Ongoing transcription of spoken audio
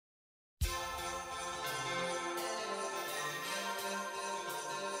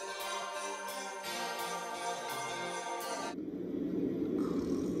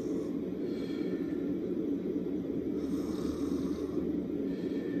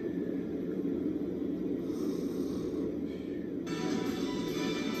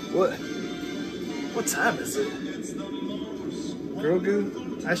What? What time is it?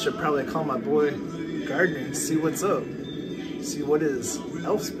 Grogu? I should probably call my boy Gardner and see what's up. See what his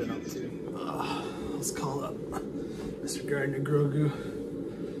elf's been up to. Let's call up Mr. Gardner Grogu.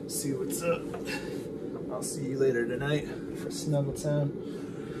 See what's up. I'll see you later tonight for snuggle time.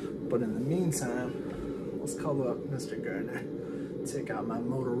 But in the meantime, let's call up Mr. Gardner. Take out my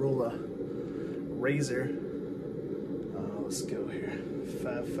Motorola Razr. Let's go here.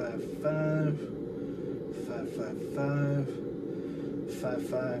 555 555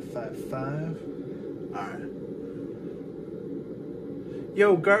 5555. All right.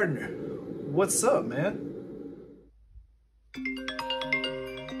 Yo, Gardner, what's up, man?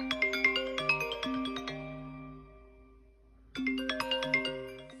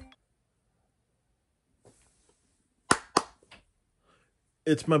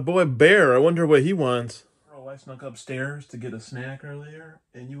 It's my boy Bear. I wonder what he wants. Oh, I snuck upstairs to get a snack earlier,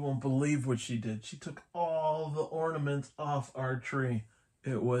 and you won't believe what she did. She took all the ornaments off our tree.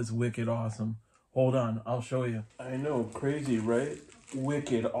 It was wicked awesome. Hold on, I'll show you. I know, crazy, right?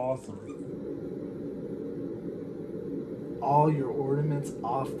 Wicked awesome. All your ornaments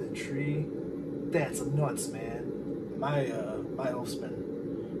off the tree? That's nuts, man. My elf's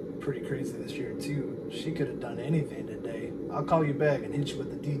been pretty crazy this year too. She could have done anything today. I'll call you back and hit you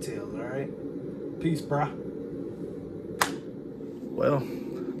with the details, alright? Peace, brah. Well,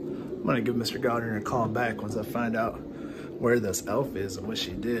 I'm gonna give Mr. Gardner a call back once I find out where this elf is and what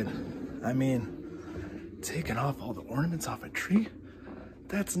she did. I mean, taking off all the ornaments off a tree?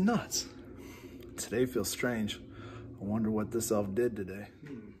 That's nuts. Today feels strange. I wonder what this elf did today.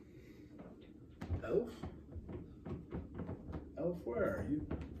 Elf? Elf, where are you?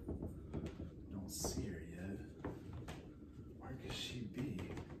 Don't see her yet. Where could she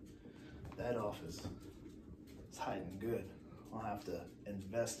be? That elf is hiding good. I'll have to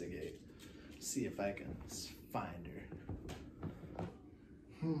investigate. See if I can find her.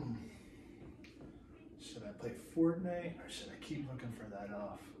 Should I play Fortnite or should I keep looking for that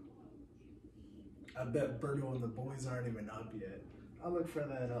elf? I bet Berto and the boys aren't even up yet. I'll look for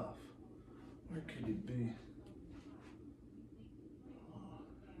that elf. Where could he be? Oh,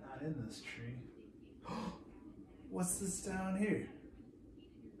 not in this tree. What's this down here?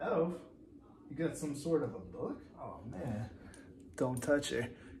 Elf? You got some sort of a book? Oh man. Don't touch her.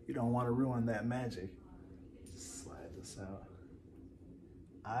 You don't want to ruin that magic. Slide this out.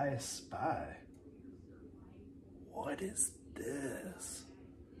 I spy. What is this?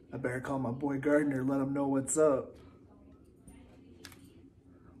 I better call my boy Gardner and let him know what's up.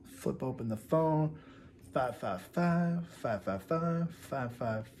 Flip open the phone. 555 555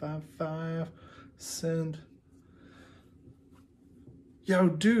 5555. Send. Yo,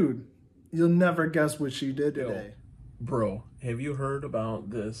 dude, you'll never guess what she did today. Bro, have you heard about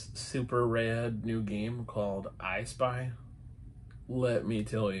this super rad new game called I Spy? Let me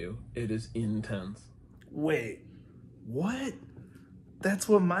tell you, it is intense. Wait, what? That's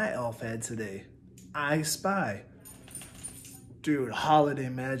what my elf had today. I Spy. Dude, holiday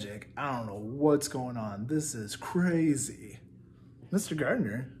magic. I don't know what's going on. This is crazy. Mr.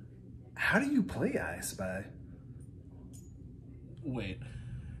 Gardner, how do you play I Spy? Wait,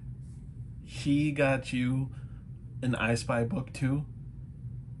 she got you an I Spy book too?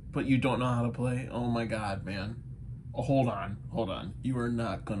 But you don't know how to play? Oh my God, man. Oh, hold on. You are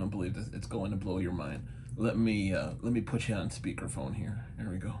not gonna believe this. It's going to blow your mind. Let me put you on speakerphone here.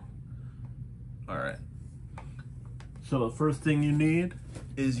 Here we go. All right. So the first thing you need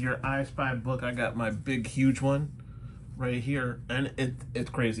is your I Spy book. I got my big, huge one right here, and it's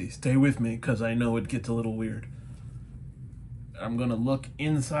crazy. Stay with me because I know it gets a little weird. I'm gonna look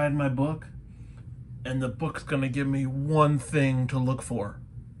inside my book, and the book's gonna give me one thing to look for.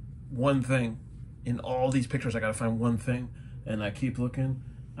 One thing. In all these pictures, I gotta find one thing. And I keep looking,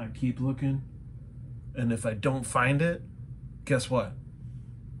 and if I don't find it, guess what?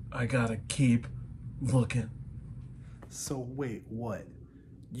 I gotta keep looking. So wait, what?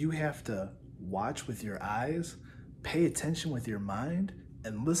 You have to watch with your eyes, pay attention with your mind,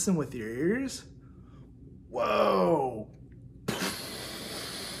 and listen with your ears? Whoa!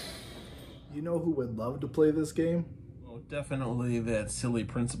 You know who would love to play this game? Well, definitely that silly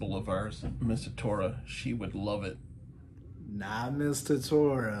principal of ours, Mr. Tora. She would love it. Nah, Mr.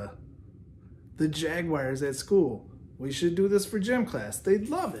 Tora. The Jaguars at school. We should do this for gym class. They'd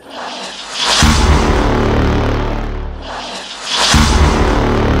love it.